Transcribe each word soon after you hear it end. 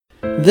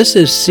This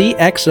is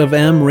CX of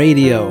M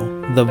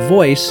Radio, the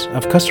voice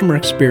of customer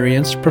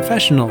experience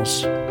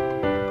professionals.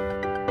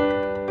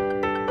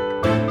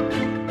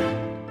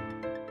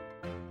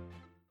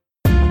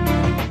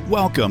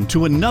 Welcome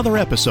to another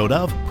episode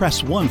of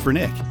Press 1 for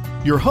Nick.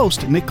 Your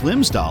host, Nick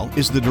Glimsdahl,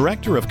 is the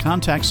Director of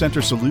Contact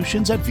Center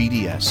Solutions at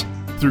VDS.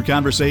 Through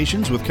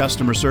conversations with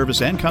customer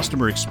service and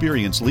customer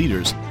experience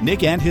leaders,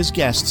 Nick and his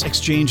guests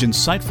exchange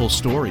insightful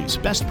stories,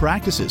 best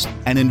practices,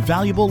 and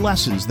invaluable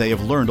lessons they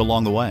have learned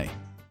along the way.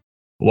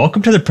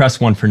 Welcome to the Press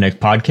 1 for Nick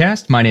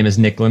podcast. My name is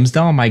Nick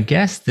Glimsdahl. My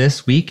guest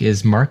this week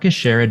is Marcus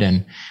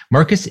Sheridan.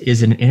 Marcus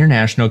is an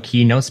international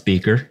keynote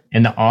speaker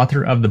and the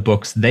author of the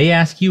books They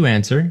Ask You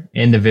Answer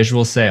and The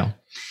Visual Sale.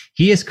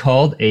 He is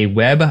called a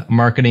web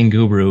marketing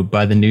guru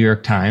by the New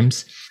York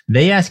Times.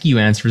 They Ask You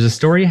Answer is a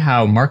story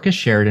how Marcus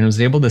Sheridan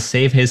was able to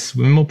save his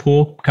swimming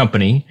pool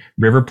company,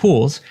 River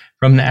Pools,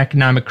 from the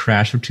economic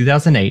crash of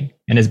 2008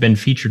 and has been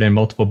featured in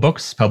multiple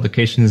books,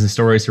 publications, and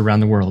stories around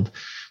the world.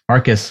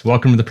 Marcus,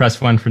 welcome to the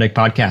Press 1 for Nick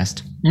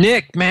podcast.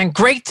 Nick, man,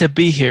 great to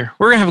be here.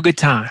 We're going to have a good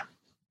time.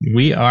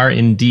 We are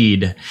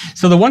indeed.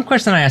 So the one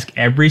question I ask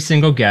every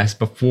single guest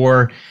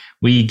before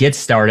we get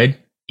started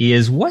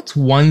is, what's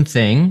one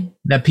thing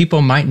that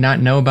people might not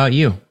know about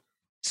you?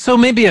 So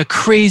maybe a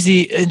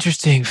crazy,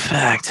 interesting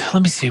fact.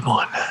 Let me see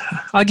one.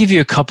 I'll give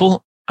you a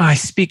couple. I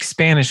speak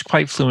Spanish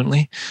quite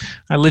fluently.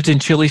 I lived in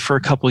Chile for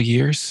a couple of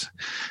years.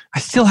 I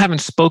still haven't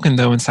spoken,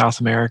 though, in South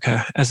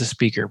America as a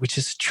speaker, which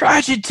is a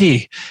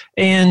tragedy.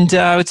 And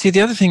I would say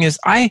the other thing is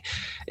I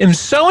am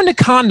so into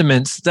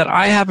condiments that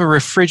I have a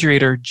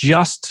refrigerator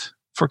just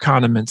for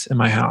condiments in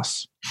my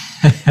house.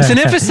 It's an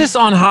emphasis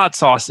on hot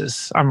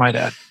sauces, I might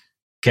add.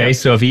 Okay,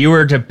 so if you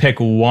were to pick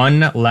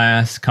one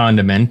last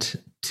condiment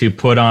to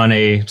put on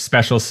a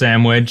special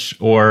sandwich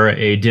or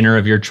a dinner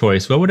of your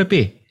choice, what would it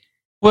be?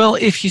 Well,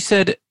 if you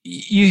said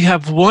you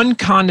have one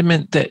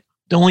condiment that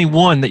only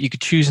one that you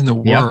could choose in the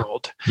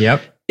world,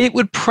 it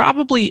would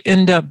probably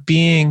end up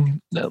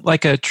being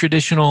like a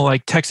traditional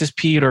like Texas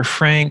Pete or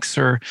Frank's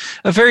or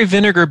a very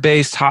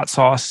vinegar-based hot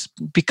sauce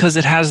because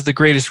it has the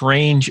greatest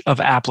range of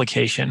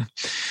application.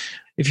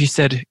 If you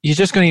said you're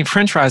just going to eat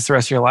French fries the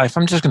rest of your life,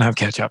 I'm just going to have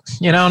ketchup.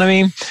 You know what I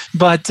mean?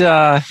 But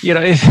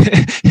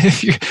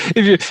if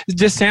you're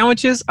just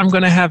sandwiches, I'm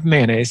going to have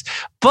mayonnaise.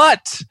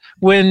 But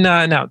when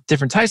now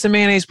different types of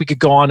mayonnaise, we could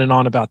go on and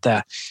on about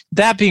that.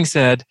 That being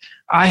said,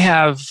 I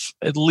have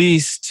at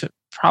least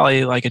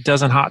probably like a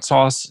dozen hot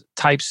sauce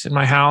types in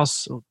my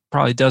house,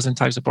 probably a dozen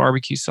types of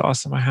barbecue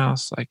sauce in my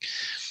house. Like,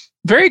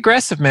 very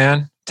aggressive,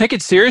 man. Take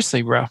it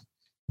seriously, bro.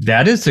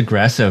 That is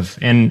aggressive,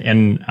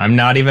 and I'm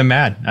not even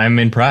mad. I'm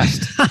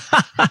impressed.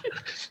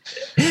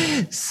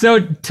 So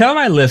tell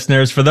my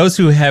listeners, for those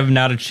who have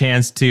not a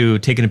chance to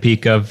take a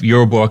peek of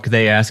your book,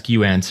 They Ask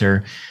You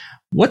Answer,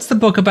 what's the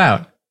book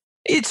about?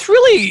 It's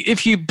really,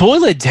 if you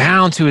boil it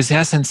down to its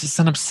essence, it's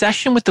an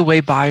obsession with the way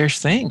buyers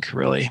think,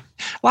 really.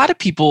 A lot of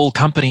people,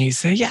 companies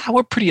say, yeah,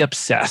 we're pretty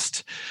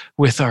obsessed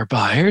with our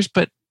buyers,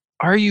 but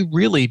are you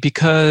really?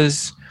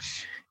 Because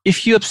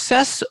if you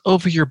obsess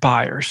over your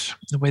buyers,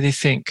 the way they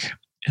think,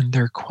 and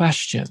their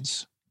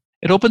questions,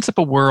 it opens up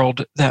a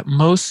world that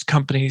most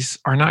companies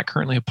are not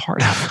currently a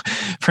part of,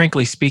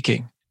 frankly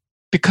speaking.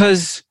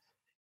 Because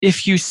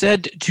if you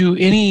said to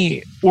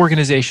any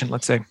organization,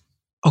 let's say,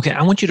 okay,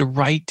 I want you to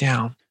write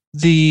down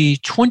the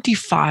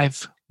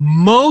 25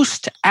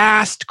 most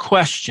asked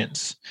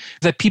questions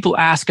that people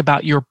ask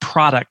about your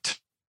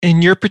product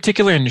in your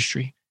particular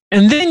industry.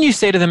 And then you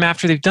say to them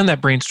after they've done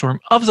that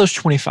brainstorm, of those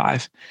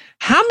 25,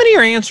 how many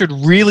are answered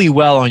really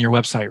well on your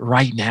website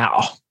right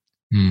now?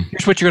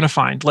 Here's what you're going to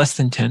find. Less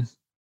than 10.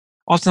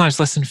 Oftentimes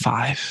less than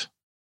 5.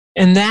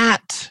 And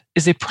that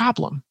is a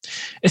problem,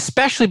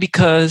 especially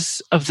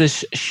because of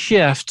this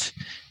shift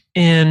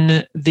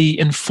in the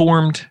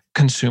informed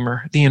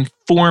consumer, the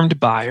informed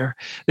buyer.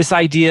 This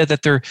idea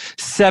that they're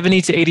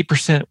 70 to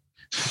 80%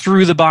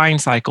 through the buying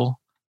cycle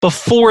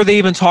before they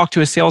even talk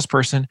to a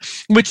salesperson,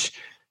 which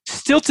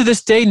still to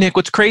this day, Nick,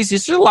 what's crazy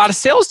is there's a lot of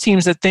sales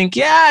teams that think,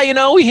 yeah,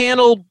 we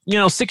handle,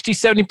 60,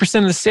 70%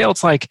 of the sale.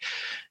 It's like,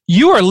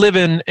 you are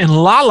living in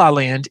la la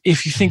land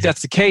if you think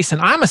that's the case.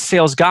 And I'm a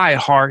sales guy at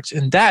heart,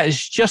 and that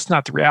is just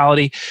not the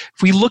reality.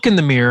 If we look in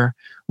the mirror,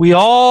 we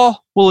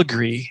all will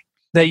agree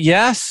that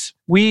yes,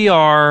 we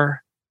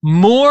are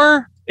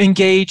more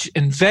engaged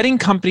in vetting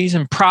companies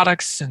and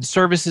products and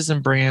services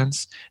and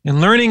brands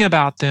and learning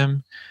about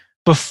them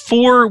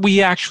before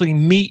we actually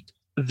meet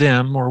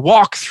them or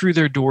walk through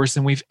their doors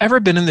than we've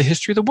ever been in the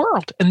history of the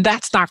world. And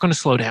that's not going to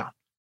slow down.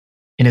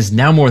 And it's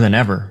now more than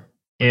ever.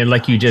 And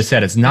like you just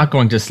said, it's not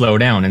going to slow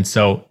down. And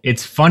so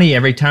it's funny,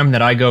 every time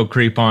that I go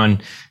creep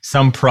on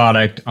some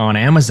product on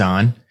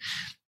Amazon,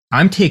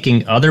 I'm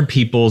taking other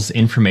people's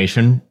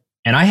information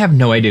and I have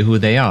no idea who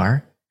they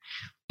are,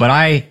 but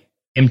I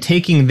am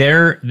taking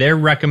their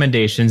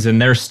recommendations and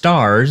their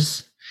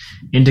stars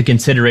into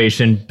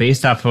consideration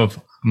based off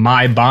of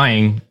my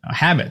buying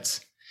habits.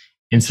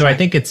 And so I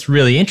think it's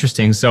really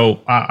interesting.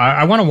 So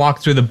I want to walk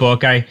through the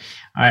book.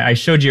 I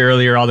showed you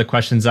earlier all the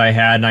questions I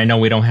had, and I know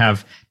we don't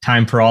have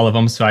time for all of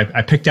them. So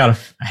I picked out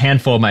a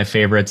handful of my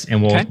favorites,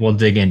 and we'll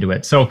dig into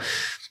it. So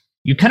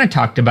you kind of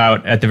talked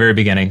about at the very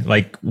beginning,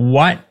 like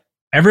what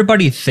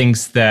everybody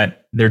thinks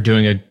that they're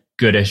doing a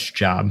goodish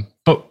job,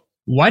 but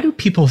why do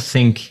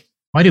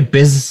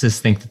businesses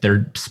think that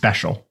they're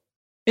special?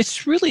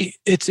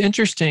 It's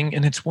interesting.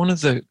 And it's one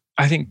of the,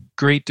 I think,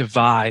 great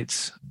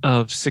divides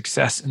of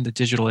success in the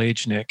digital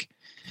age, Nick.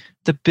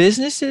 The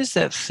businesses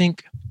that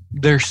think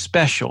they're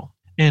special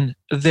and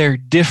they're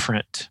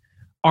different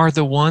are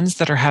the ones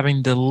that are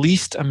having the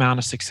least amount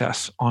of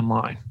success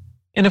online.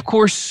 And of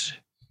course,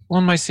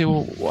 one might say,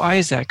 well, why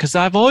is that? Because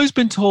I've always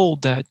been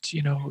told that,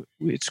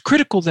 it's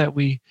critical that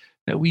we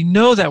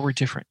know that we're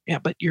different. Yeah,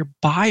 but your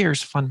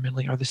buyers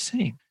fundamentally are the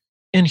same.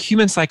 And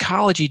human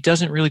psychology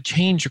doesn't really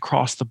change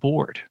across the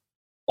board.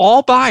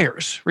 All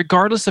buyers,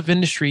 regardless of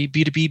industry,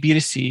 B2B,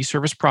 B2C,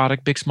 service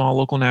product, big, small,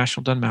 local,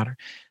 national, doesn't matter.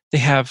 They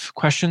have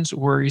questions,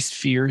 worries,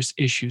 fears,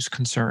 issues,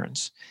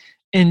 concerns.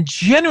 And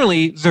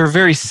generally, they're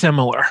very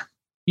similar.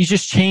 You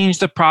just change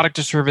the product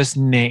or service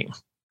name.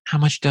 How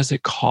much does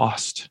it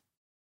cost?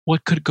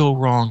 What could go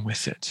wrong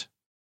with it?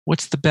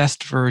 What's the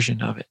best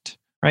version of it?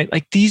 Right?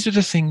 Like, these are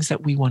the things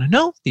that we want to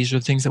know. These are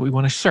the things that we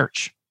want to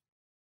search.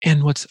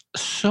 And what's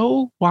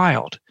so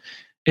wild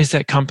is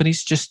that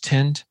companies just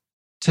tend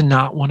to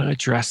not want to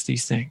address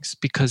these things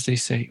because they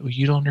say, well,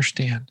 you don't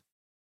understand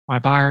my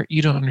buyer,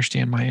 you don't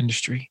understand my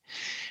industry.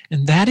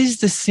 And that is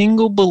the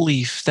single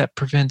belief that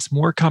prevents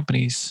more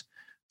companies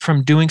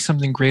from doing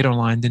something great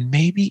online than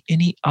maybe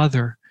any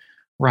other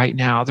right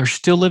now. They're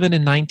still living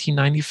in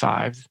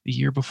 1995, the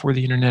year before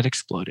the internet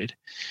exploded.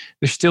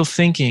 They're still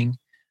thinking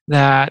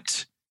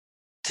that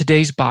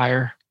today's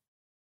buyer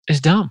is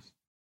dumb.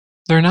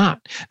 They're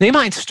not. They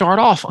might start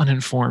off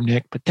uninformed,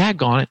 Nick, but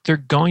daggone it, they're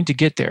going to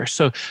get there.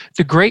 So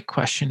the great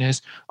question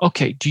is,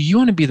 okay, do you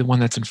want to be the one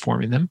that's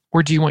informing them?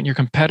 Or do you want your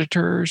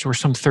competitors or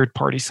some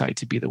third-party site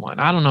to be the one?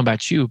 I don't know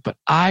about you, but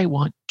I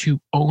want to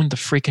own the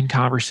freaking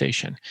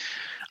conversation.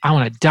 I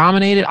want to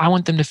dominate it. I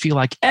want them to feel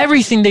like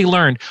everything they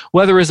learned,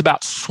 whether it's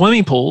about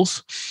swimming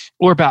pools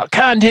or about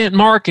content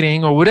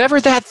marketing or whatever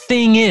that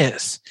thing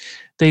is,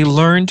 they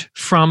learned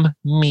from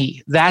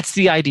me. That's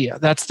the idea.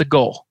 That's the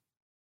goal.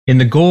 And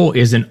the goal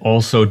isn't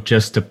also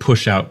just to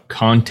push out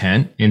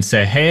content and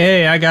say,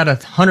 hey, I got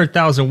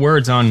 100,000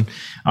 words on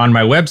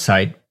my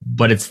website,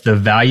 but it's the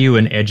value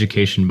and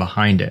education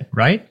behind it,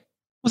 right?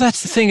 Well,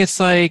 that's the thing. It's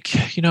like,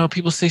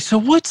 people say, so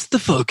what's the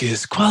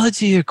focus,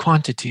 quality or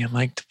quantity? I'm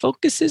like, the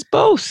focus is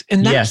both.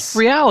 And that's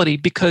reality,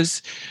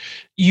 because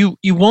you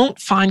won't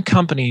find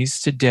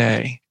companies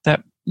today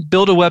that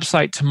build a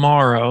website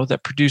tomorrow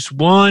that produce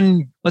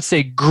one, let's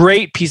say,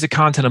 great piece of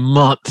content a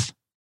month,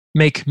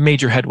 make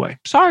major headway.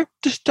 Sorry,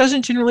 this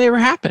doesn't generally ever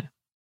happen.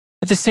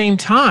 At the same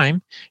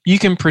time, you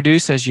can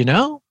produce, as you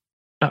know,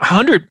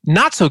 100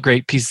 not so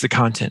great pieces of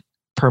content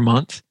per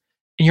month,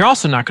 and you're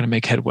also not going to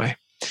make headway.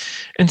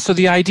 And so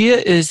the idea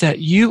is that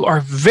you are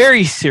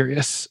very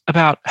serious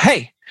about,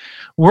 hey,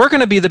 we're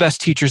going to be the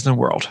best teachers in the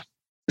world.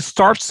 It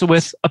starts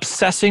with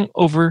obsessing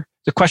over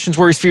the questions,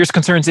 worries, fears,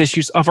 concerns,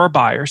 issues of our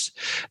buyers,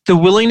 the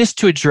willingness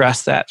to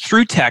address that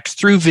through text,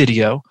 through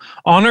video,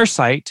 on our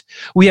site.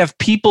 We have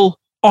people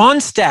on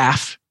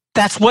staff.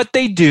 That's what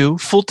they do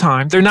full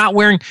time. They're not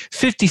wearing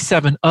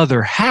 57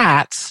 other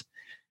hats.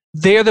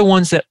 They're the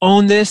ones that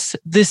own this.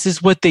 This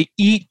is what they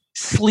eat,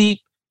 sleep,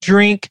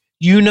 drink,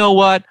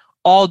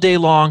 all day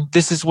long.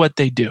 This is what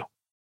they do.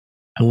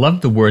 I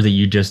love the word that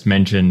you just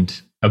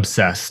mentioned,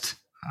 obsessed.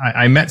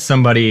 I met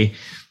somebody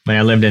when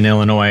I lived in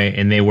Illinois,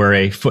 and they were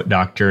a foot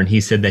doctor, and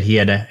he said that he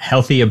had a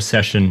healthy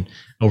obsession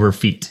over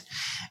feet.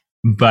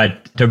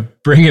 But to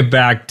bring it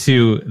back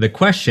to the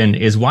question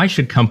is, why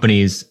should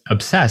companies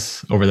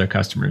obsess over their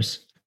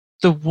customers?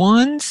 The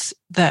ones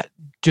that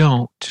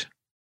don't,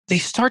 they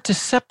start to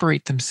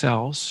separate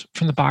themselves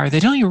from the buyer. They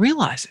don't even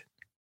realize it.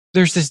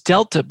 There's this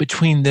delta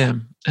between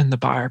them and the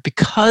buyer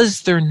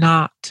because they're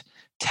not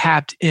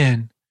tapped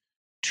in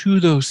to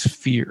those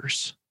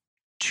fears,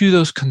 to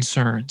those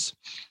concerns.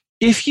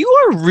 If you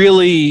are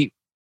really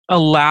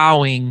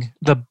allowing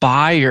the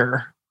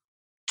buyer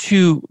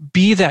to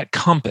be that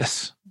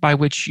compass by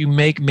which you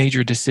make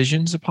major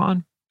decisions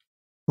upon,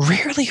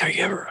 rarely are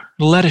you ever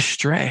led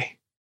astray.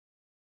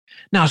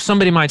 Now,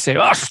 somebody might say,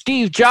 oh,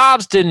 Steve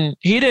Jobs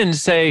didn't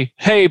say,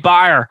 hey,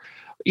 buyer,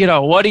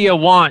 what do you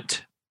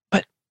want?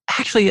 But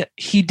actually,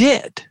 he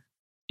did.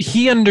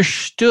 He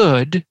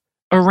understood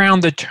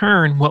around the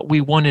turn what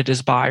we wanted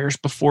as buyers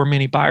before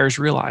many buyers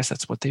realized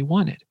that's what they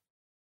wanted.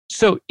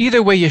 So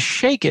either way you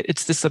shake it,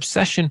 it's this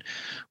obsession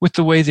with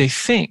the way they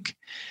think.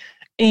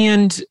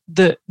 And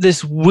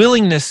this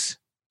willingness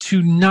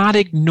to not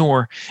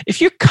ignore. If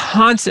you're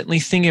constantly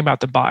thinking about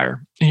the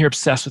buyer and you're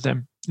obsessed with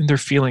them and their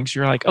feelings,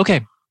 you're like,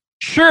 okay,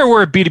 sure,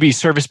 we're a B2B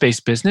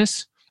service-based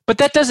business, but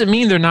that doesn't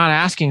mean they're not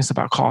asking us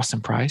about cost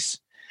and price.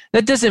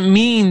 That doesn't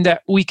mean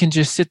that we can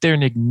just sit there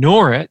and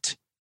ignore it.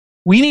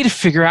 We need to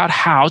figure out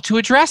how to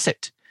address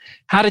it,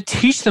 how to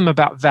teach them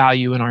about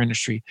value in our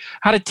industry,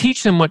 how to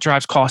teach them what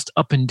drives cost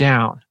up and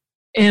down,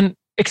 and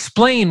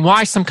explain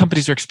why some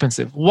companies are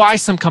expensive, why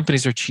some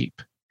companies are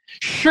cheap.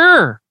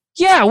 Sure,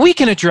 yeah, we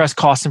can address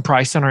cost and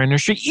price in our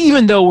industry,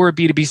 even though we're a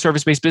B2B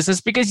service-based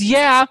business, because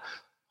yeah,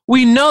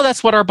 we know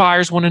that's what our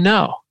buyers want to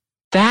know.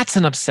 That's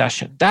an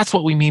obsession. That's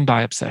what we mean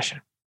by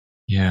obsession.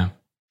 Yeah,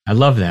 I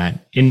love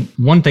that. And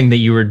one thing that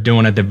you were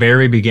doing at the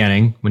very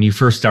beginning, when you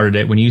first started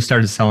it, when you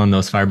started selling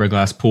those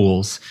fiberglass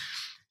pools,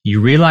 you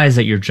realized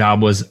that your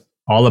job was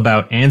all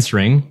about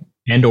answering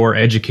and or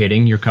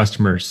educating your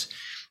customers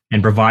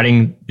and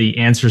providing the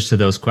answers to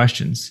those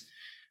questions.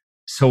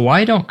 So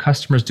why don't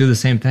customers do the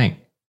same thing?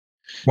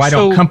 Why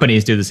don't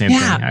companies do the same thing?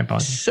 I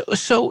apologize.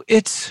 So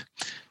it's,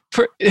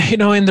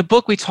 in the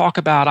book, we talk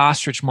about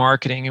ostrich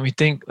marketing, and we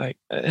think like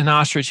an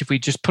ostrich, if we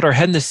just put our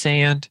head in the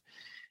sand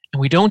and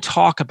we don't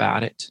talk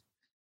about it,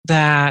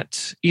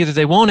 that either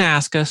they won't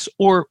ask us,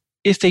 or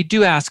if they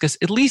do ask us,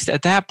 at least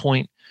at that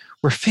point,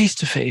 we're face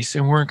to face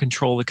and we're in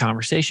control of the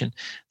conversation.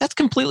 That's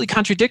completely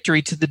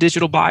contradictory to the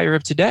digital buyer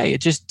of today.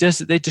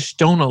 They just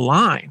don't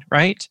align,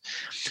 right?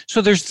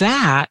 So there's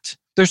that.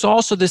 There's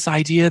also this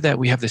idea that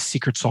we have this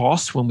secret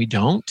sauce when we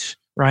don't,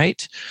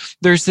 right?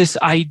 There's this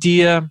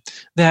idea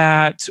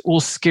that we'll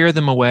scare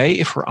them away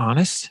if we're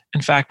honest.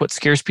 In fact, what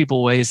scares people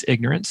away is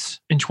ignorance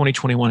in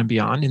 2021 and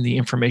beyond in the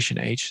information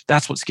age.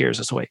 That's what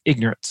scares us away,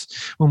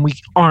 ignorance. When we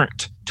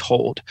aren't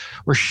told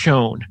or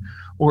shown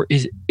or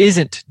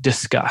isn't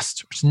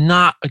discussed, or it's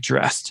not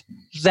addressed,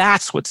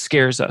 that's what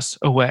scares us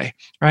away,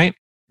 right?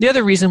 The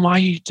other reason why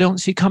you don't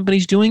see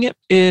companies doing it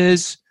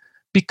is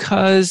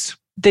because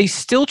they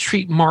still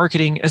treat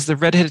marketing as the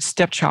redheaded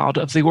stepchild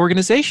of the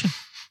organization.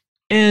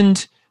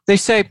 And they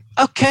say,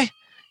 okay,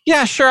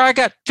 yeah, sure, I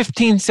got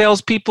 15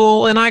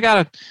 salespeople and I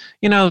got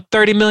a,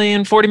 $30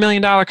 million, $40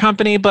 million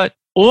company, but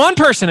one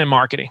person in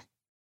marketing.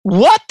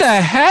 What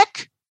the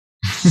heck?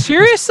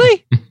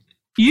 Seriously?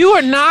 You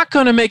are not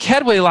going to make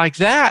headway like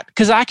that,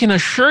 because I can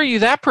assure you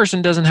that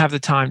person doesn't have the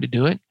time to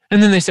do it.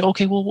 And then they say,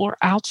 okay, well, we'll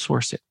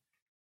outsource it.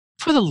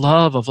 For the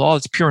love of all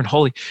that's pure and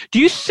holy, do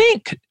you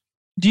think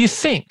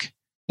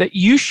that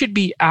you should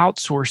be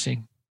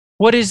outsourcing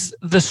what is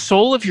the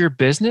soul of your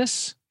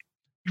business,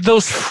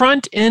 those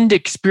front end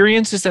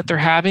experiences that they're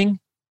having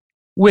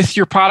with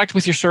your product,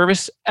 with your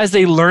service, as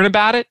they learn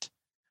about it?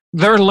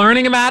 They're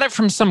learning about it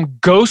from some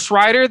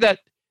ghostwriter that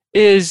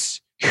is,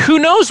 who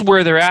knows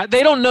where they're at.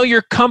 They don't know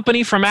your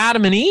company from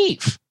Adam and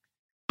Eve,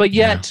 but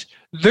yet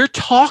they're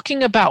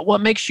talking about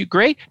what makes you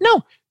great.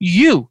 No,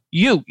 you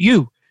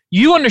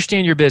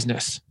understand your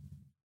business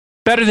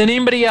better than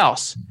anybody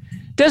else.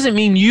 Doesn't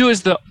mean you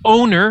as the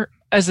owner,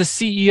 as the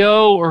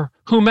CEO or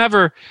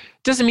whomever,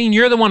 doesn't mean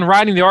you're the one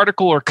writing the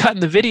article or cutting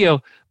the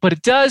video, but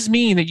it does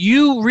mean that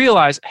you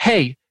realize,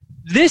 hey,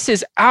 this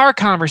is our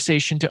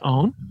conversation to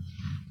own.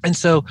 And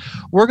so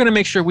we're going to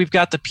make sure we've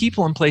got the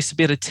people in place to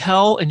be able to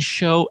tell and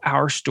show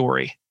our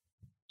story.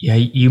 Yeah,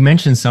 you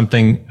mentioned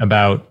something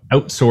about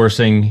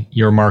outsourcing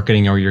your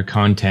marketing or your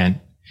content.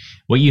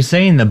 What you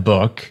say in the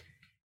book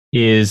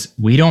is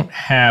we don't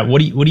have,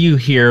 what do you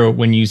hear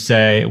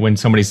when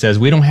somebody says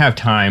we don't have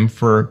time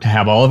to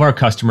have all of our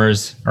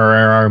customers or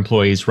our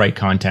employees write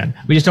content?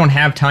 We just don't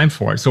have time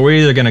for it. So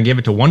we're either going to give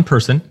it to one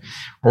person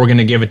or we're going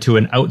to give it to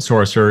an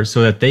outsourcer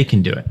so that they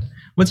can do it.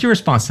 What's your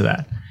response to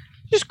that?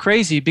 Just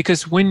crazy,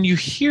 because when you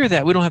hear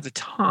that we don't have the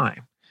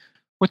time,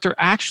 what they're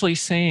actually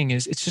saying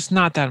is it's just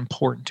not that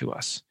important to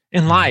us.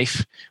 In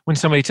life, when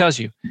somebody tells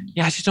you,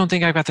 yeah, I just don't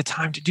think I've got the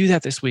time to do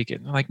that this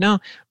weekend. I'm like, no,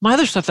 my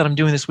other stuff that I'm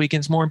doing this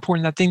weekend is more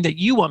important than that thing that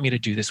you want me to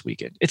do this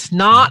weekend. It's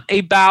not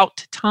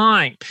about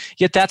time.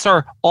 Yet that's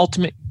our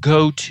ultimate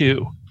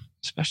go-to,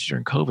 especially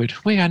during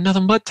COVID. We got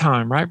nothing but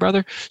time, right,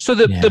 brother? So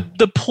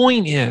the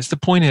point is,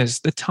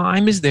 the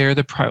time is there,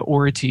 the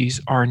priorities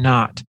are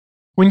not.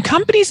 When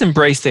companies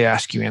embrace They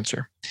Ask You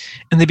Answer,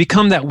 and they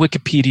become that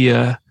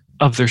Wikipedia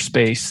of their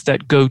space,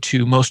 that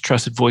go-to most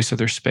trusted voice of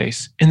their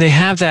space, and they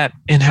have that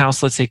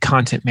in-house, let's say,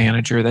 content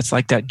manager that's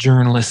like that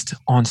journalist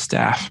on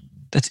staff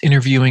that's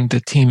interviewing the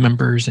team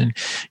members and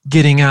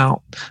getting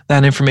out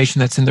that information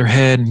that's in their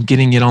head and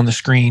getting it on the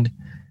screen.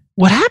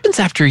 What happens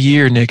after a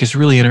year, Nick, is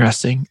really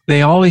interesting.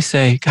 They always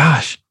say,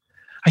 gosh,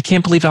 I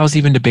can't believe I was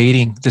even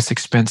debating this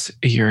expense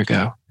a year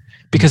ago,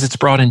 because it's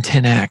brought in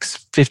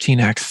 10x,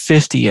 15x,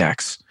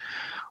 50x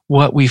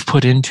what we've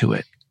put into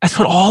it. That's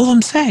what all of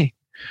them say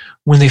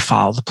when they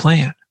follow the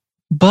plan.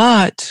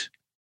 But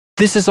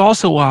this is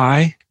also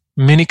why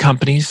many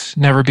companies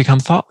never become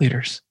thought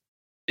leaders.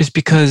 It's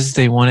because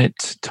they want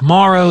it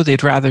tomorrow.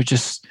 They'd rather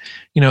just,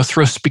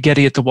 throw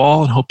spaghetti at the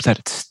wall and hope that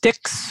it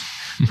sticks,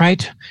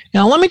 right?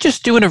 Now, let me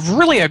just do a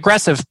really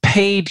aggressive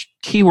paid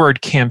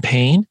keyword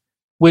campaign,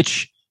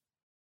 which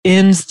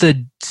ends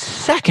the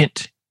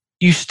second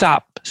you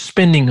stop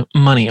spending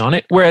money on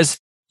it. Whereas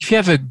if you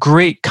have a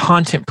great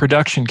content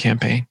production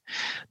campaign,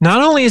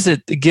 not only is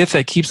it the gift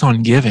that keeps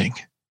on giving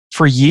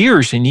for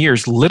years and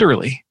years,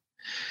 literally,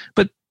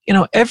 but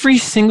every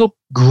single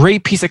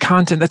great piece of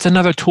content, that's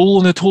another tool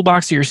in the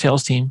toolbox of your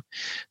sales team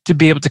to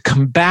be able to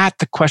combat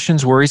the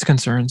questions, worries,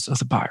 concerns of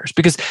the buyers,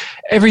 because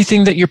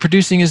everything that you're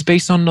producing is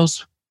based on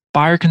those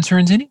buyer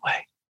concerns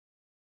anyway.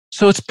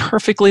 So it's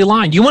perfectly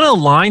aligned. You want to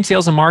align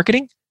sales and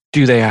marketing?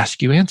 Do They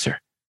Ask You Answer?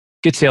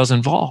 Get sales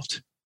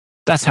involved.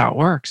 That's how it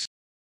works.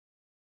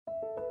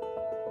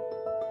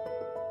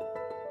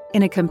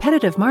 In a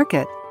competitive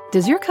market,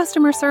 does your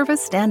customer service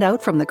stand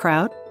out from the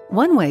crowd?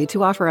 One way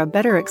to offer a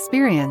better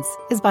experience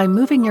is by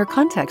moving your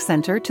contact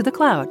center to the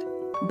cloud.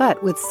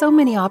 But with so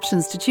many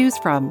options to choose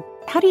from,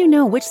 how do you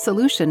know which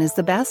solution is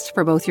the best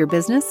for both your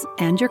business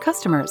and your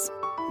customers?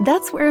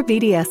 That's where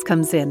VDS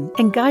comes in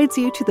and guides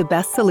you to the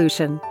best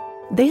solution.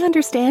 They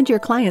understand your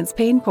clients'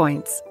 pain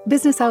points,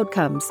 business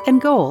outcomes, and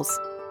goals.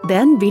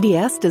 Then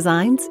VDS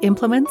designs,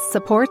 implements,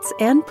 supports,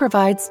 and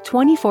provides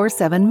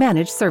 24/7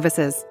 managed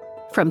services.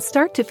 From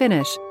start to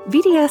finish,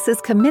 VDS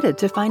is committed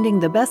to finding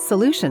the best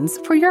solutions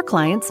for your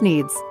clients'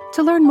 needs.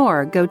 To learn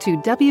more, go to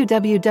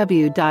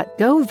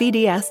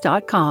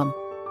www.govds.com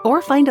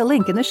or find a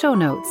link in the show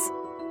notes.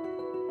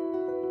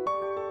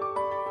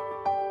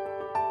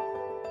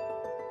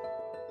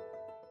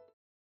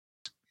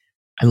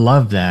 I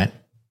love that.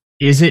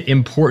 Is it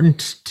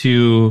important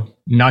to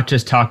not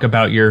just talk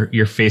about your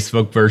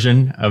Facebook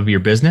version of your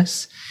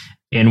business?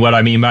 And what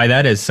I mean by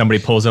that is somebody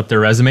pulls up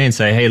their resume and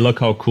say, hey, look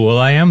how cool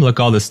I am. Look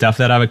all the stuff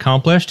that I've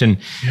accomplished, and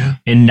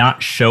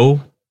not show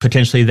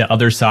potentially the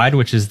other side,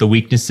 which is the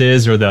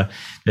weaknesses or the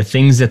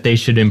things that they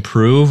should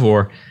improve.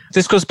 Or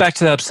this goes back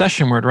to the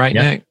obsession word, right,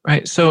 Nick?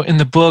 Right. So in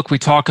the book, we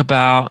talk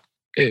about,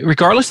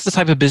 regardless of the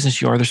type of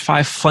business you are, there's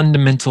 5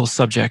 fundamental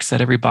subjects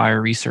that every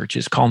buyer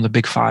researches, call them the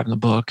big 5 in the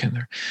book.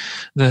 And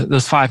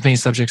those 5 main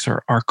subjects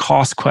are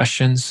cost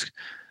questions,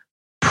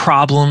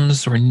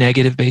 problems or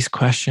negative-based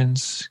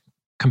questions,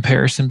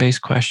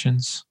 comparison-based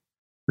questions,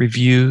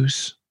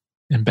 reviews,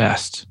 and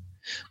best.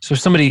 So if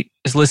somebody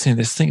is listening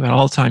to this, think about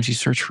all the times you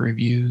search for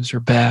reviews or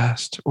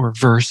best or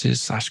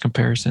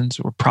versus/comparisons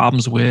or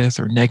problems with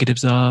or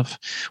negatives of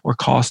or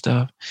cost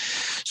of.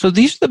 So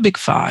these are the big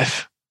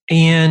 5.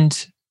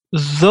 And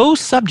those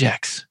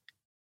subjects,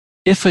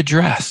 if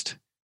addressed,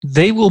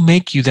 they will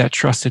make you that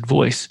trusted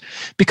voice,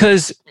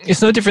 because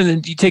it's no different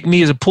than you take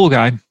me as a pool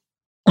guy.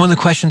 One of the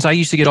questions I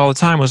used to get all the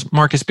time was,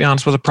 Marcus, be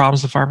honest, what are the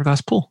problems of the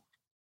fiberglass pool,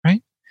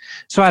 right?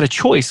 So I had a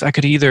choice. I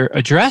could either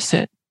address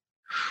it,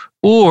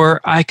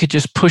 or I could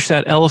just push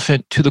that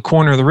elephant to the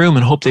corner of the room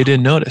and hope they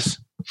didn't notice.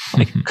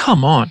 Like,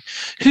 come on.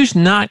 Who's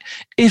not?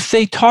 If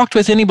they talked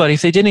with anybody,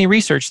 if they did any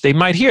research, they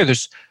might hear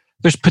there's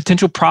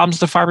potential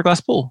problems with the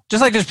fiberglass pool,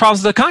 just like there's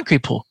problems with the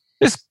concrete pool.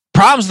 There's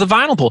problems with the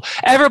vinyl pool.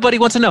 Everybody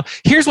wants to know.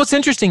 Here's what's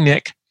interesting,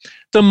 Nick.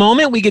 The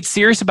moment we get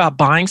serious about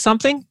buying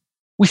something,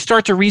 we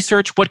start to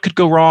research what could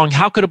go wrong,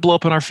 how could it blow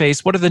up in our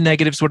face, what are the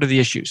negatives, what are the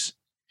issues.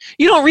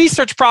 You don't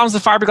research problems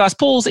with fiberglass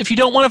pools if you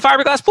don't want a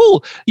fiberglass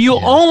pool. You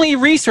only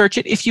research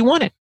it if you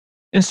want it.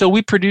 And so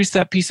we produced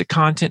that piece of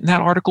content and that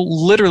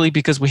article literally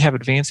because we have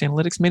advanced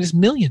analytics, made us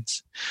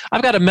millions.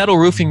 I've got a metal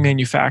roofing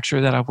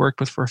manufacturer that I've worked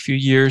with for a few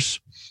years,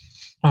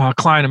 a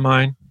client of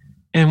mine.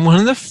 And one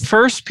of the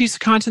first piece of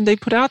content they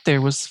put out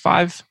there was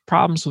 5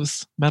 problems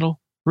with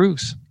metal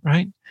roofs,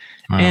 right?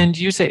 Wow. And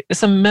you say,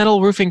 it's a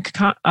metal roofing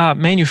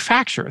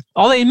manufacturer.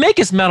 All they make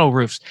is metal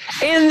roofs.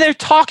 And they're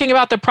talking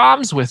about the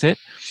problems with it.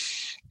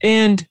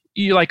 And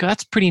you're like, oh,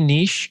 that's pretty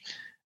niche.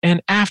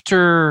 And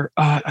after,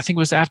 I think it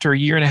was after a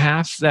year and a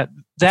half, that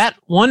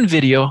one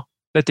video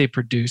that they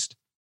produced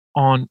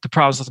on the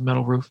problems with the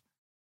metal roof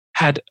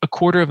had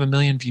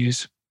 250,000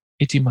 views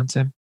 18 months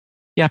in.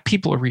 Yeah,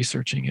 people are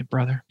researching it,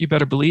 brother. You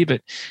better believe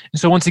it. And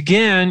so once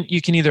again,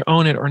 you can either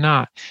own it or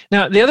not.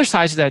 Now, the other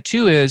side of that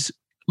too is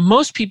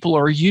most people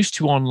are used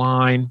to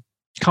online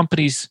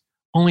companies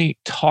only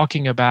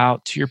talking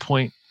about, to your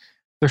point,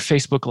 their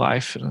Facebook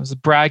life. And I was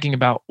bragging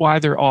about why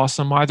they're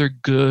awesome, why they're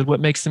good, what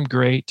makes them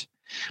great.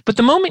 But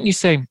the moment you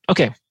say,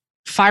 okay,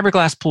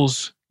 fiberglass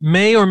pools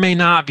may or may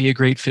not be a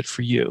great fit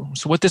for you.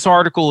 So what this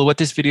article or what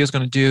this video is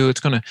going to do,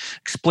 it's going to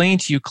explain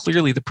to you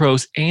clearly the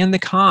pros and the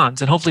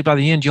cons. And hopefully by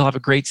the end, you'll have a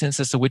great sense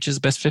as to which is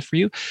the best fit for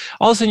you.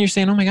 All of a sudden you're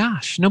saying, oh my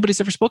gosh, nobody's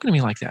ever spoken to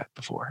me like that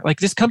before. Like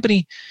this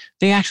company,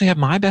 they actually have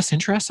my best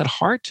interests at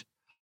heart.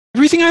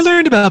 Everything I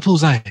learned about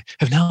pools, I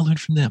have now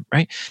learned from them,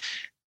 right?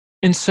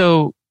 And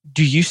so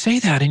do you say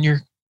that in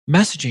your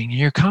messaging, in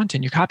your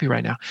content, your copy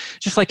right now?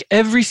 Just like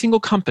every single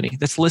company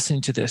that's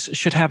listening to this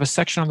should have a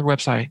section on their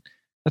website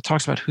that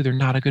talks about who they're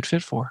not a good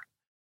fit for.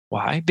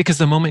 Why? Because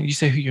the moment you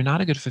say who you're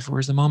not a good fit for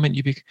is the moment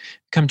you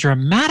become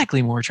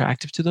dramatically more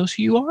attractive to those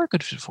who you are a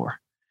good fit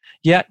for.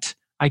 Yet,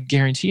 I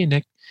guarantee you,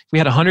 Nick, if we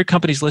had 100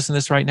 companies listening to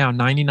this right now,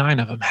 99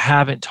 of them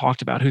haven't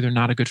talked about who they're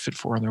not a good fit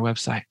for on their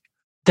website.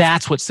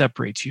 That's what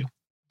separates you.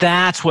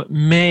 That's what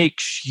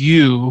makes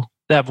you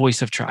that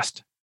voice of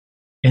trust.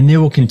 And they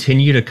will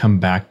continue to come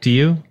back to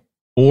you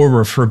or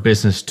refer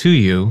business to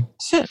you.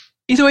 That's it.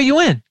 Either way, you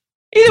win.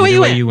 Either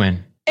way, you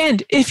win.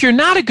 And if you're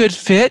not a good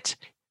fit,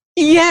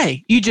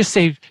 yay, you just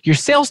save your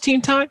sales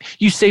team time.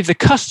 You save the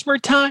customer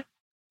time.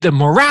 The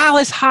morale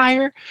is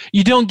higher.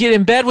 You don't get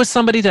in bed with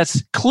somebody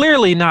that's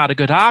clearly not a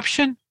good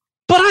option.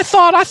 But I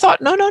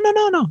thought,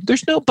 no.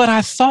 There's no but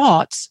I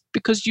thoughts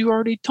because you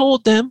already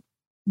told them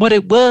what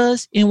it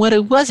was and what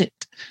it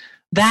wasn't.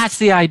 That's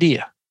the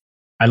idea.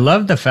 I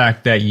love the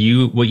fact that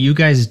what you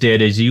guys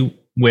did is you,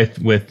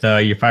 with your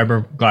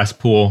fiberglass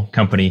pool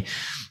company,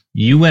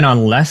 you went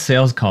on less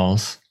sales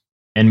calls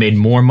and made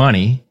more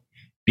money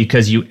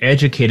because you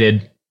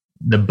educated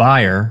the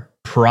buyer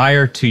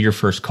prior to your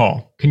first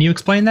call. Can you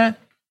explain that?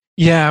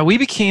 Yeah, we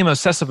became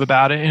obsessive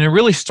about it. And it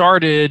really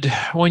started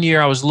one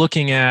year I was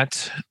looking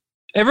at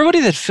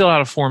everybody that filled out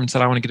a form and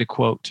said, I want to get a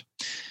quote.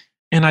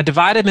 And I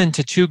divided them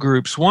into two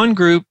groups. One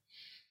group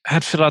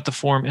had filled out the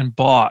form and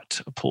bought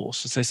a pool.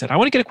 So they said, I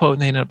want to get a quote,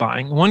 and they ended up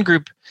buying. One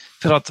group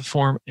filled out the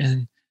form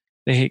and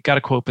they got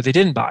a quote, but they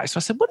didn't buy. So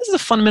I said, what is the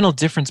fundamental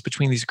difference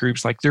between these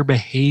groups, like their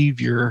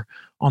behavior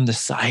on the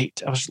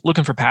site? I was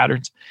looking for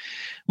patterns.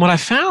 What I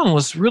found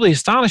was really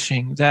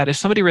astonishing that if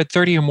somebody read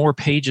 30 or more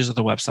pages of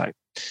the website,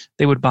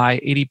 they would buy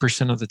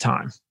 80% of the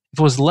time. If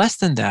it was less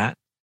than that,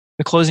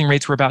 the closing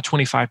rates were about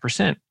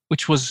 25%,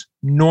 which was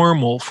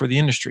normal for the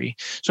industry.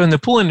 So in the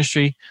pool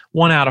industry,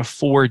 1 out of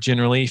 4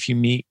 generally, if you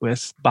meet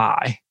with,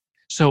 buy.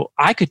 So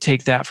I could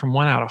take that from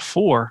 1 out of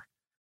 4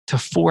 to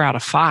 4 out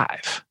of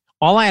 5.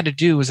 All I had to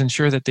do was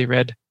ensure that they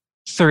read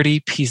 30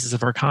 pieces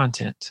of our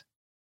content.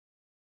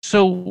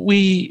 So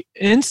we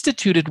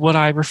instituted what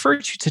I refer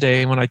to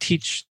today when I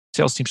teach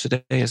sales teams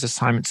today as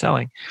assignment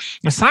selling.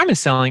 Assignment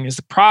selling is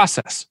the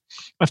process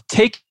of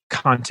taking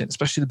content,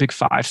 especially the big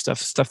 5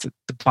 stuff that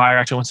the buyer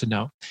actually wants to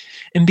know,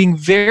 and being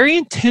very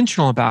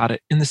intentional about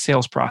it in the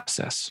sales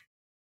process.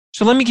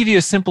 So let me give you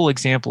a simple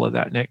example of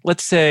that, Nick.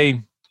 Let's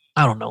say,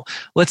 I don't know,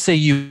 let's say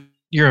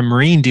you're a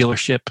marine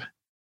dealership.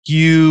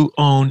 You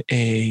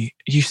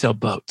sell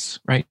boats,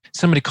 right?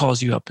 Somebody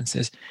calls you up and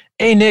says,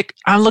 hey, Nick,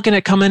 I'm looking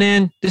at coming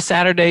in this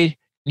Saturday.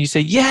 And you say,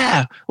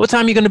 yeah, what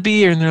time are you going to be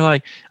here? And they're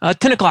like,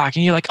 10 o'clock.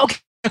 And you're like, okay,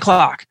 10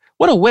 o'clock.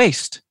 What a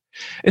waste.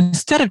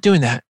 Instead of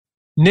doing that,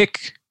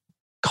 Nick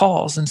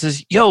calls and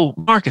says, yo,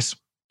 Marcus,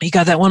 you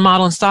got that one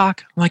model in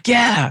stock? I'm like,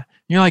 yeah. And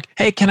you're like,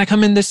 hey, can I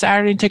come in this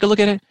Saturday and take a look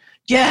at it?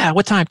 Yeah,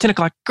 what time? 10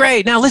 o'clock.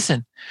 Great. Now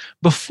listen,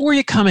 before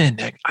you come in,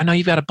 Nick, I know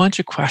you've got a bunch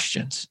of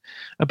questions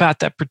about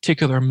that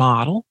particular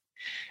model.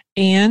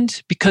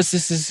 And because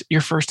this is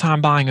your first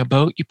time buying a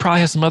boat, you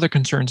probably have some other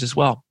concerns as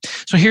well.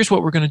 So here's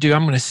what we're going to do.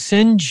 I'm going to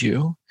send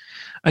you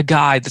a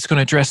guide that's going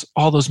to address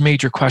all those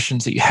major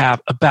questions that you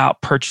have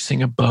about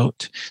purchasing a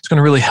boat. It's going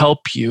to really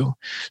help you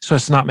so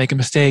as to not make a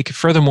mistake.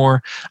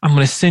 Furthermore, I'm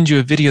going to send you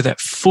a video that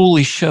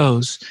fully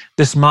shows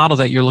this model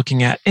that you're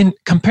looking at and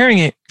comparing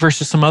it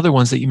versus some other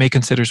ones that you may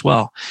consider as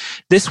well.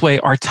 This way,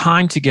 our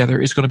time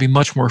together is going to be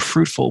much more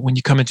fruitful when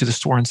you come into the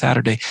store on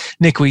Saturday.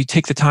 Nick, will you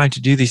take the time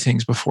to do these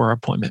things before our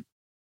appointment?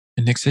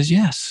 And Nick says,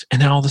 yes.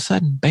 And then all of a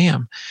sudden,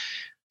 bam,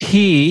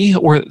 he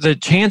or the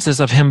chances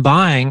of him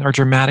buying are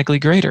dramatically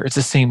greater. It's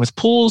the same with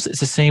pools.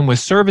 It's the same with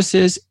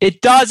services.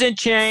 It doesn't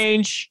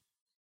change.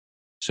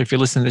 So if you're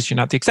listening to this, you're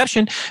not the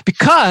exception,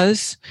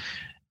 because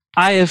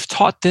I have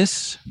taught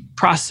this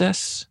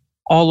process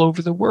all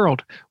over the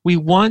world. We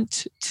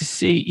want to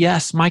see,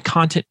 yes, my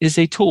content is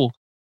a tool.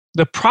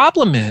 The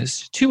problem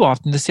is, too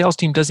often, the sales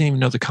team doesn't even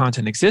know the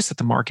content exists that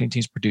the marketing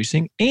team's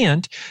producing,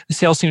 and the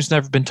sales team's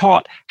never been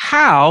taught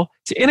how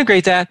to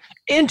integrate that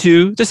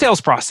into the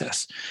sales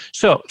process.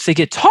 So if they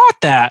get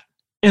taught that,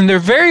 and they're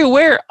very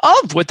aware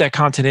of what that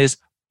content is,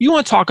 you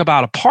want to talk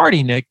about a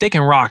party, Nick, they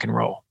can rock and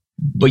roll.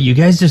 But you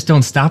guys just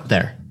don't stop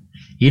there.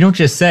 You don't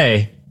just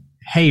say,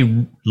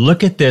 hey,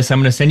 look at this. I'm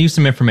going to send you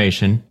some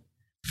information.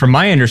 From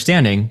my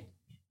understanding,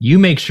 you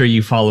make sure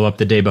you follow up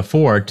the day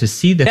before to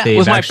see that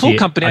they've actually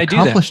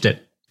accomplished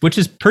it, which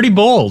is pretty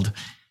bold.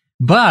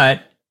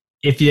 But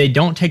if they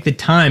don't take the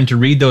time to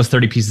read those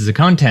 30 pieces of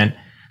content,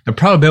 the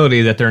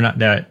probability that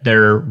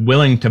they're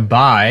willing to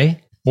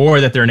buy or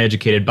that they're an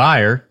educated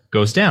buyer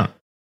goes down.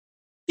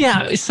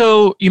 Yeah,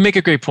 so you make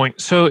a great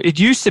point. So it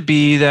used to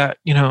be that,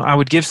 I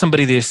would give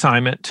somebody the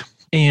assignment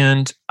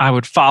and I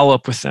would follow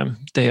up with them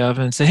day of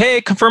and say,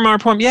 hey, confirm our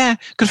appointment. Yeah,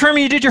 confirm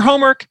you did your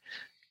homework.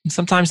 And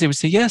sometimes they would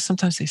say yes,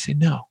 sometimes they say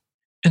no.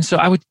 And so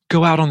I would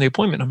go out on the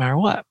appointment no matter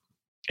what.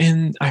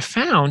 And I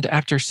found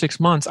after 6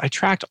 months, I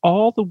tracked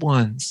all the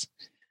ones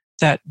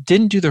that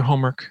didn't do their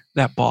homework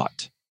that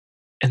bought.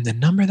 And the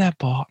number that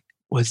bought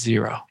was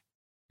 0.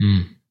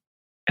 And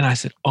I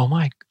said, oh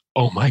my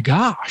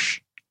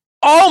gosh.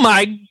 Oh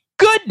my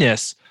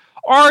goodness.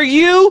 Are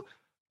you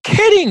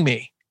kidding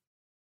me?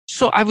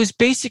 So I was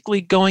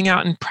basically going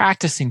out and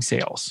practicing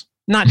sales,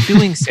 not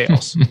doing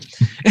sales.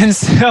 And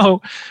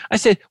so I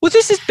said, well,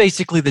 this is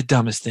basically the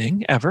dumbest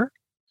thing ever.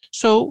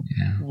 So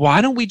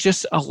why don't we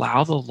just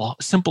allow the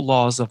simple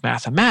laws of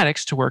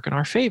mathematics to work in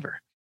our favor?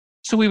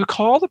 So we would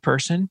call the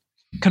person,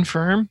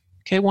 confirm,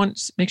 okay,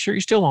 make sure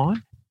you're still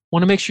on.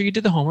 Want to make sure you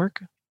did the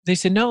homework. They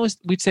said no.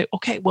 We'd say,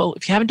 okay, well,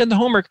 if you haven't done the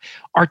homework,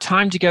 our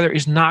time together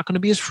is not going to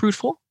be as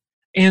fruitful.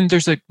 And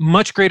there's a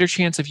much greater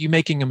chance of you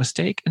making a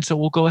mistake. And so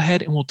we'll go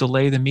ahead and we'll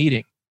delay the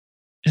meeting.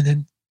 And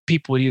then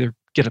people would either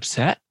get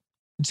upset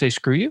and say,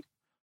 screw you.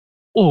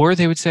 Or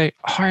they would say,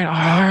 all right,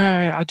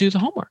 I'll do the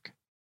homework.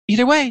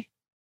 Either way,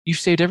 you've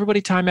saved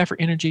everybody time, effort,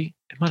 energy,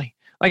 and money.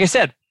 Like I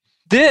said,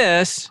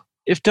 this,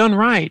 if done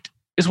right,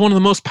 is one of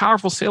the most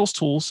powerful sales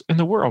tools in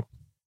the world.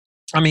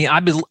 I mean,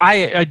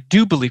 I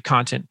do believe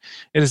content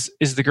is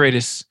the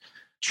greatest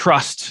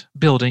trust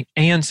building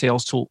and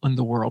sales tool in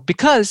the world,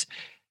 because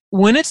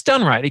when it's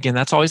done right, again,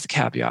 that's always the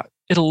caveat,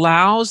 it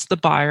allows the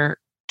buyer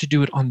to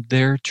do it on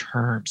their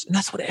terms. And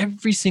that's what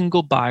every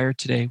single buyer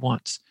today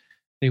wants.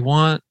 They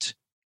want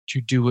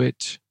to do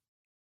it,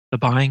 the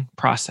buying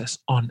process,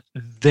 on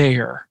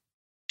their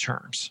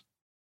terms.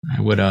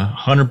 I would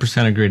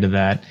 100% agree to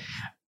that.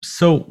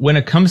 So when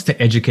it comes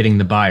to educating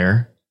the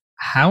buyer,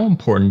 how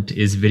important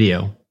is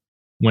video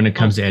when it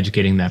comes to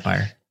educating that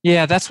buyer?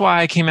 Yeah, that's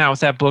why I came out with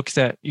that book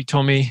that you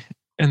told me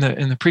in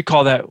the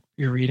pre-call that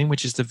you're reading,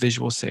 which is The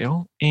Visual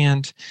Sale.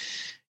 And,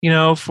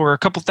 for a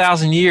couple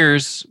thousand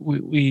years,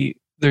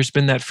 there's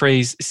been that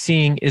phrase,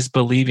 seeing is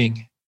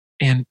believing.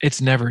 And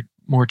it's never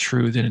more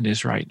true than it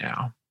is right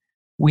now.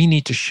 We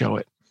need to show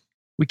it.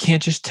 We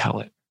can't just tell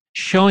it.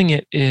 Showing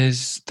it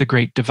is the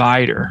great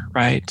divider,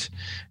 right?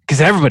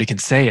 Because everybody can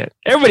say it.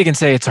 Everybody can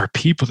say it's our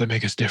people that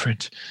make us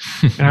different.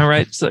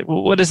 Right? It's like,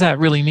 well, what does that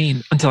really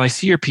mean? Until I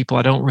see your people,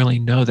 I don't really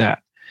know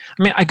that.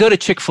 I mean, I go to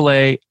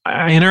Chick-fil-A,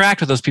 I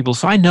interact with those people,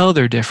 so I know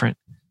they're different.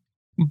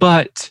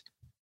 But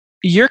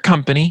your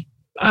company,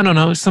 I don't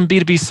know, some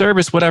B2B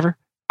service, whatever,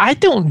 I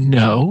don't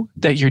know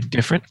that you're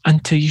different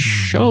until you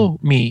show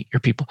me your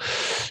people.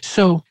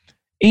 So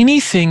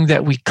anything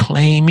that we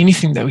claim,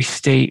 anything that we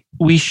state,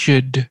 we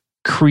should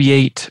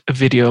create a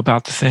video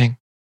about the thing.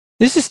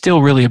 This is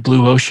still really a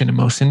blue ocean in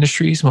most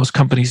industries. Most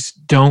companies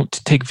don't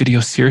take video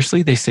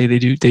seriously. They say they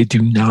do. They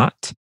do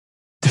not.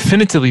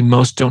 Definitively,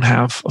 most don't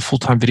have a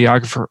full-time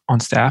videographer on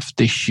staff.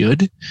 They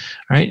should,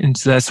 right? And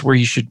so that's where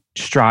you should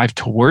strive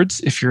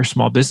towards if you're a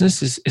small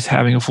business, is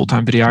having a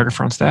full-time videographer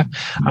on staff.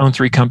 I own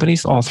 3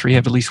 companies. All 3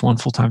 have at least one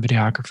full-time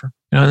videographer.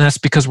 And that's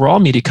because we're all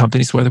media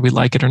companies, whether we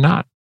like it or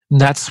not. And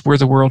that's where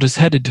the world is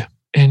headed.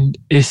 And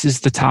this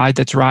is the tide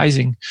that's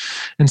rising.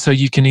 And so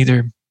you can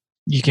either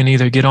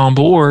get on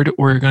board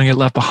or you're going to get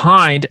left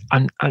behind.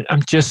 I'm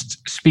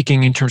just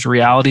speaking in terms of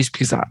realities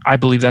because I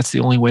believe that's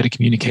the only way to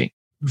communicate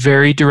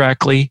very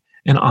directly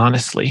and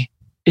honestly.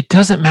 It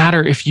doesn't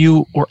matter if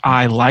you or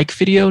I like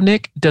video,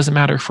 Nick. It doesn't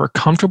matter if we're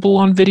comfortable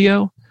on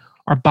video.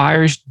 Our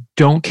buyers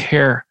don't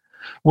care.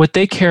 What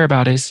they care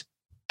about is,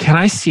 can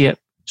I see it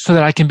so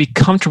that I can be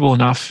comfortable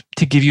enough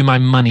to give you my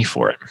money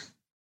for it?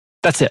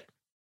 That's it.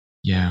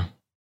 Yeah.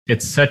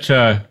 It's such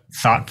a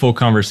thoughtful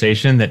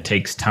conversation that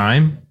takes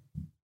time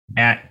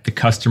at the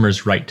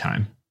customer's right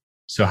time.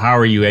 So how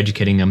are you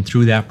educating them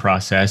through that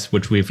process,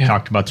 which we've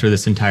talked about through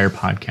this entire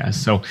podcast?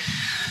 So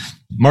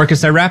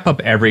Marcus, I wrap up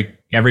every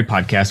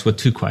podcast with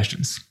 2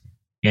 questions.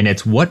 And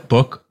it's, what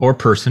book or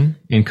person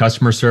in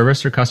customer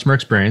service or customer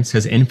experience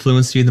has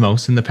influenced you the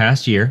most in the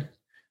past year?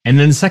 And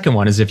then the second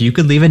one is, if you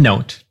could leave a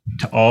note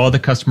to all the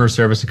customer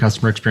service and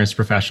customer experience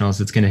professionals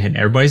that's going to hit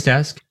everybody's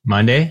desk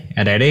Monday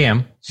at 8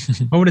 a.m.,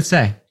 what would it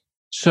say?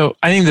 So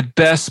I think the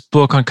best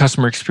book on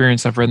customer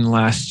experience I've read in the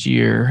last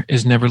year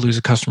is Never Lose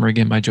a Customer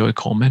Again by Joey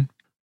Coleman.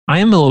 I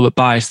am a little bit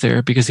biased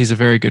there because he's a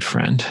very good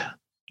friend.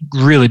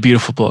 Really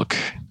beautiful book.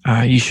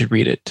 You should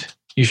read it.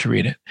 You should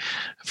read it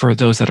for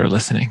those that are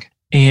listening.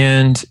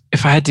 And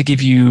if I had to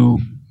give you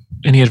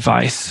any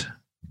advice,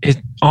 it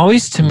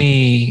always to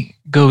me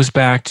goes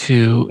back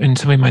to, and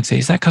somebody might say,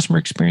 is that customer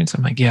experience?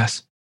 I'm like,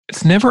 yes.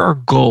 It's never our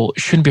goal.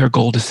 It shouldn't be our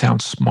goal to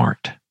sound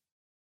smart.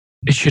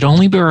 It should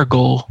only be our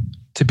goal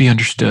to be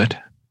understood.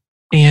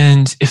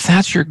 And if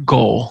that's your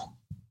goal,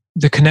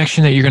 the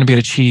connection that you're going to be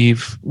able to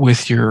achieve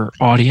with your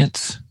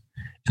audience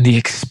and the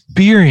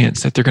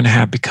experience that they're going to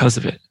have because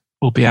of it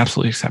will be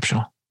absolutely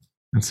exceptional.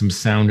 That's some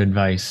sound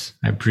advice.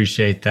 I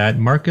appreciate that.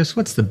 Marcus,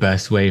 what's the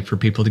best way for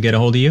people to get a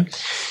hold of you?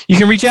 You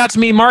can reach out to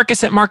me,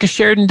 Marcus at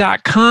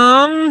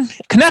marcussheridan.com.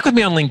 Connect with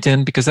me on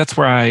LinkedIn because that's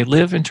where I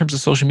live in terms of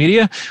social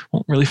media.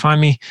 Won't really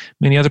find me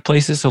many other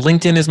places. So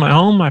LinkedIn is my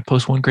home. I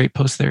post one great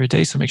post there a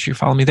day, so make sure you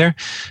follow me there.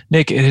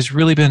 Nick, it has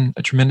really been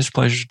a tremendous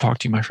pleasure to talk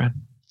to you, my friend.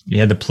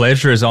 Yeah, the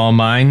pleasure is all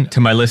mine.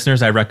 To my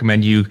listeners, I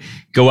recommend you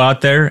go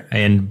out there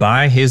and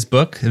buy his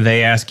book,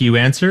 They Ask You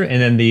Answer.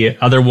 And then the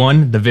other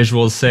one, The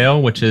Visual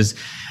Sale, which is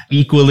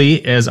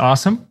equally as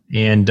awesome.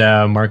 And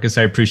Marcus,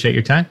 I appreciate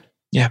your time.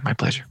 Yeah, my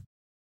pleasure.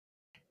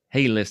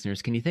 Hey,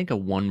 listeners, can you think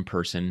of one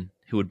person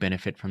who would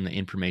benefit from the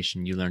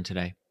information you learned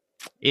today?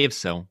 If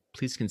so,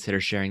 please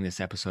consider sharing this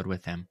episode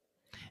with them.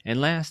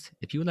 And last,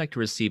 if you would like to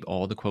receive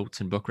all the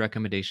quotes and book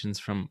recommendations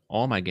from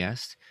all my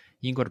guests,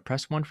 you can go to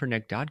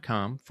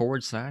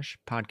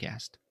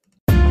pressonefornick.com/podcast.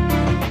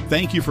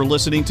 Thank you for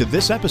listening to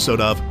this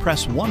episode of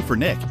Press One for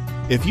Nick.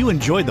 If you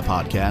enjoyed the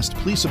podcast,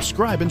 please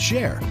subscribe and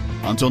share.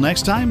 Until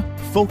next time,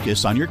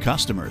 focus on your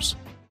customers.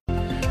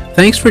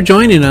 Thanks for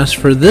joining us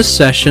for this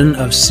session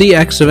of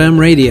CX of M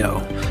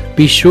Radio.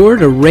 Be sure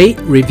to rate,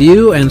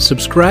 review, and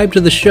subscribe to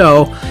the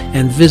show,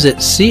 and visit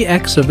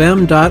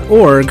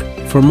cxofm.org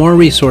for more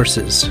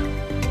resources.